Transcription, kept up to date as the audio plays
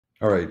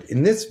All right,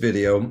 in this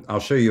video,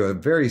 I'll show you a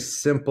very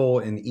simple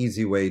and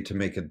easy way to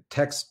make a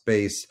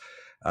text-based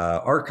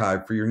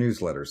archive for your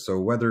newsletters. So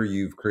whether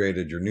you've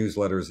created your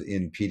newsletters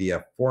in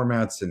PDF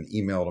formats and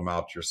emailed them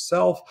out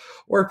yourself,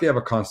 or if you have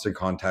a Constant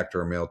Contact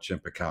or a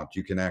MailChimp account,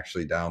 you can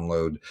actually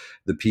download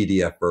the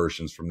PDF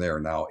versions from there.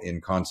 Now, in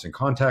Constant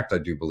Contact, I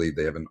do believe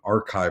they have an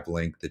archive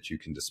link that you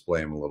can display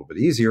them a little bit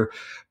easier.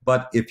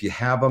 But if you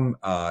have them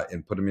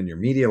and put them in your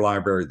media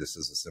library, this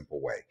is a simple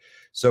way.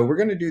 So we're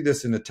going to do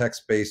this in a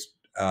text-based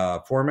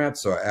format.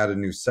 So add a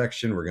new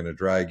section. We're going to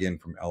drag in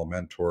from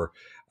Elementor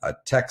a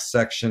text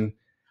section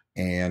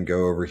and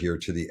go over here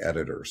to the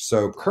editor.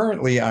 So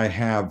currently I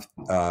have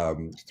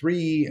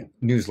 3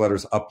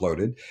 newsletters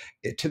uploaded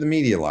to the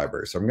media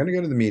library. So I'm going to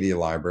go to the media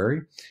library.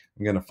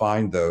 I'm going to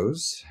find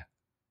those,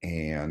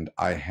 and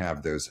I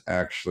have those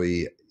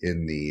actually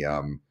in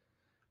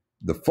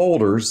the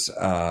folders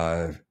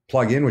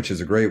plugin, which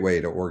is a great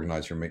way to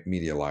organize your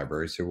media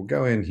library. So we'll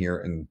go in here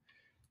and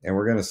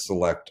we're going to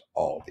select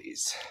all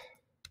these.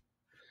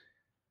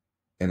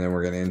 And then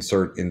we're going to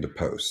insert into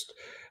post.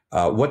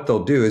 What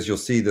they'll do is you'll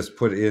see this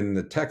put in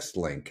the text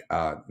link.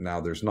 Now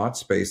there's not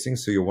spacing,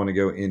 so you'll want to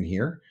go in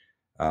here,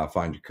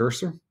 find your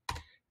cursor,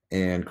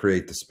 and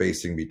create the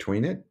spacing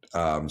between it.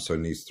 So it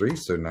needs 3.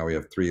 So now we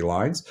have 3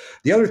 lines.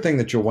 The other thing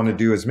that you'll want to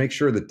do is make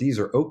sure that these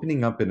are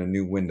opening up in a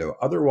new window.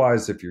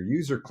 Otherwise, if your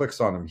user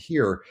clicks on them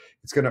here,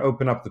 it's going to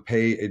open up the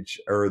page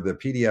or the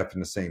PDF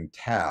in the same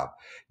tab.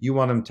 You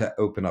want them to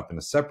open up in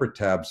a separate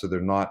tab so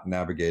they're not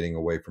navigating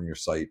away from your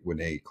site when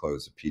they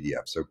close a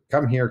PDF. So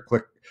come here,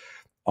 click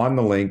on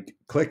the link,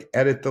 click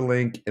edit the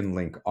link and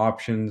link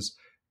options,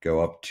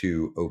 go up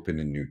to open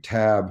a new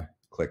tab,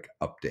 click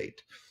update.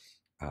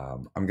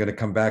 I'm going to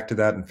come back to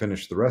that and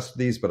finish the rest of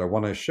these, but I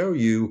want to show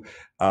you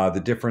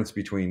the difference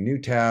between new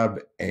tab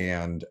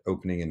and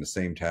opening in the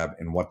same tab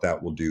and what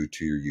that will do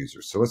to your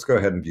users. So let's go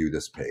ahead and view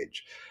this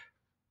page.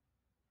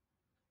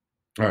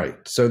 All right,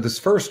 so this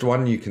first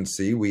one, you can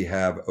see we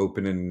have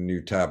open in a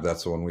new tab.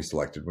 That's the one we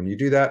selected. When you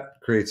do that,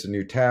 it creates a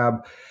new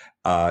tab.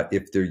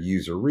 If their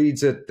user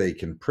reads it, they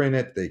can print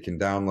it, they can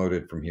download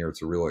it from here.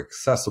 It's a real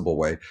accessible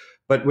way.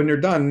 But when they're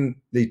done,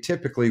 they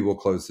typically will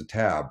close the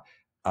tab.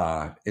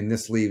 And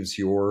this leaves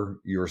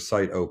your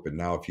site open.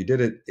 Now, if you did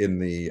it in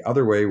the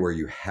other way where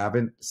you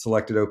haven't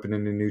selected open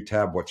in a new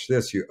tab, watch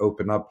this, you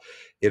open up,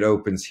 it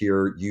opens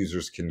here,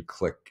 users can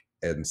click,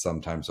 and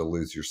sometimes they'll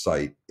lose your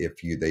site if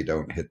they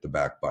don't hit the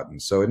back button.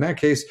 So in that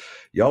case,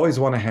 you always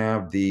want to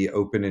have the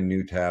open in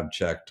new tab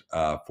checked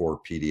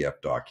for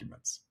PDF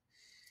documents.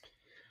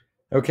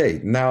 Okay,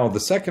 now the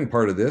second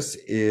part of this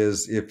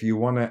is if you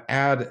want to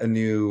add a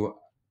new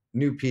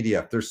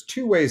PDF. There's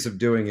 2 ways of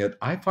doing it.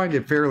 I find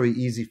it fairly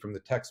easy from the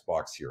text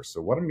box here. So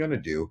what I'm going to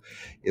do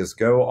is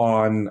go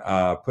on,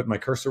 put my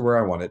cursor where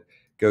I want it,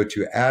 go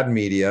to add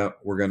media.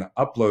 We're going to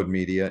upload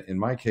media. In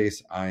my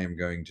case, I am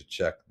going to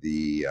check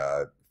the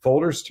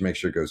folders to make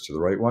sure it goes to the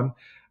right one.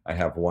 I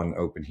have one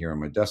open here on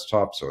my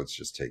desktop, so let's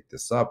just take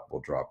this up.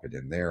 We'll drop it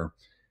in there.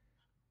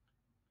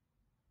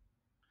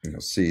 And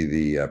you'll see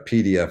the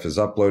PDF is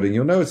uploading.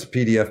 You'll know it's a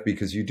PDF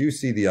because you do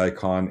see the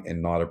icon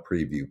and not a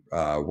preview.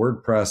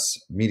 WordPress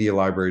Media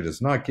Library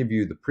does not give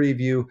you the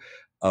preview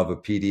of a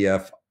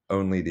PDF,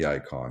 only the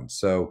icon.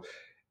 So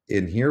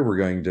in here, we're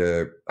going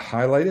to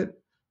highlight it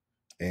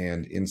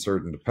and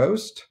insert into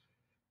post.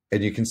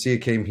 And you can see it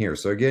came here.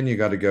 So again, you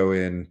got to go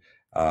in,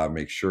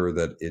 make sure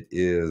that it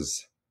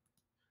is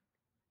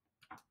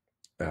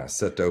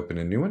set to open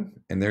a new one,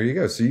 and there you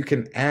go. So you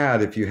can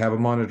add, if you have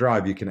them on a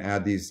drive, you can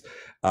add these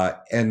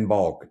en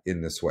bulk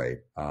in this way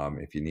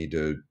if you need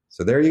to.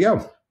 So there you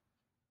go.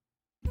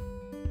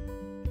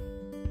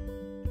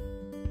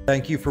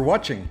 Thank you for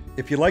watching.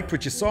 If you liked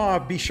what you saw,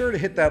 be sure to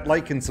hit that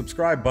like and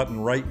subscribe button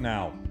right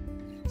now.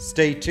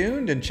 Stay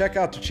tuned and check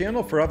out the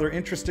channel for other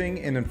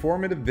interesting and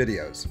informative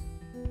videos.